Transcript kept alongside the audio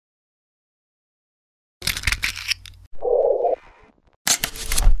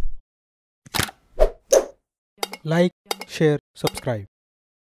Like, share, subscribe.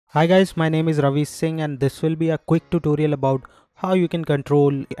 Hi guys, my name is Ravi Singh and this will be a quick tutorial about how you can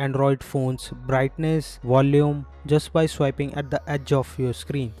control Android phone's brightness, volume just by swiping at the edge of your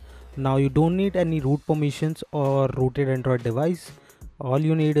screen. Now you don't need any root permissions or rooted Android device. All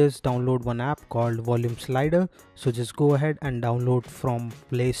you need is download one app called Volume Slider. So just go ahead and download from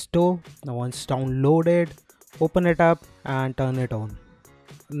Play Store. Now once downloaded, open it up and turn it on.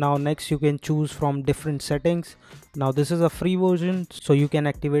 Now next you can choose from different settings. Now this is a free version, so you can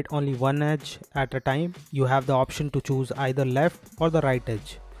activate only one edge at a time. You have the option to choose either left or the right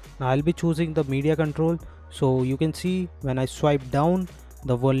edge. Now I'll be choosing the media control, so you can see when I swipe down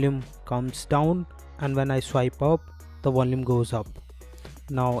the volume comes down, and when I swipe up the volume goes up.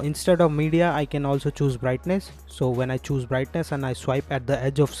 Now instead of media I can also choose brightness. So when I choose brightness and I swipe at the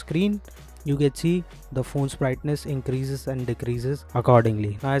edge of screen, you can see the phone's brightness increases and decreases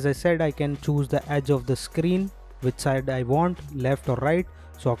accordingly. Now as I said, I can choose the edge of the screen, which side I want, left or right.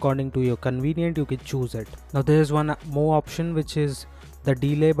 So according to your convenience you can choose it. Now there is one more option, which is the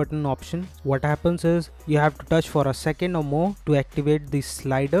delay button option. What happens is you have to touch for a second or more to activate the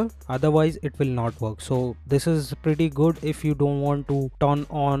slider, otherwise it will not work. So this is pretty good if you don't want to turn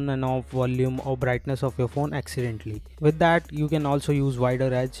on and off volume or brightness of your phone accidentally. With that, you can also use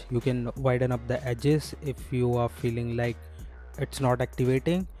wider edge. You can widen up the edges if you are feeling like it's not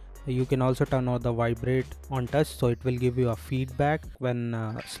activating. You can also turn on the vibrate on touch, so it will give you a feedback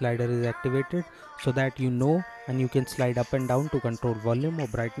when slider is activated, so that you know, and you can slide up and down to control volume or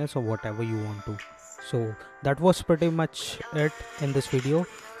brightness or whatever you want to. So that was pretty much it in this video.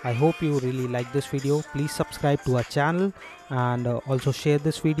 I hope you really like this video. Please subscribe to our channel and also share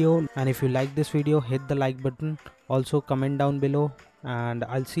this video, and if you like this video, hit the like button. Also comment down below, and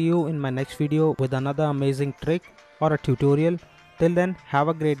I'll see you in my next video with another amazing trick or a tutorial. Till then, have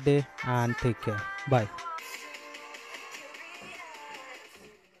a great day and take care. Bye.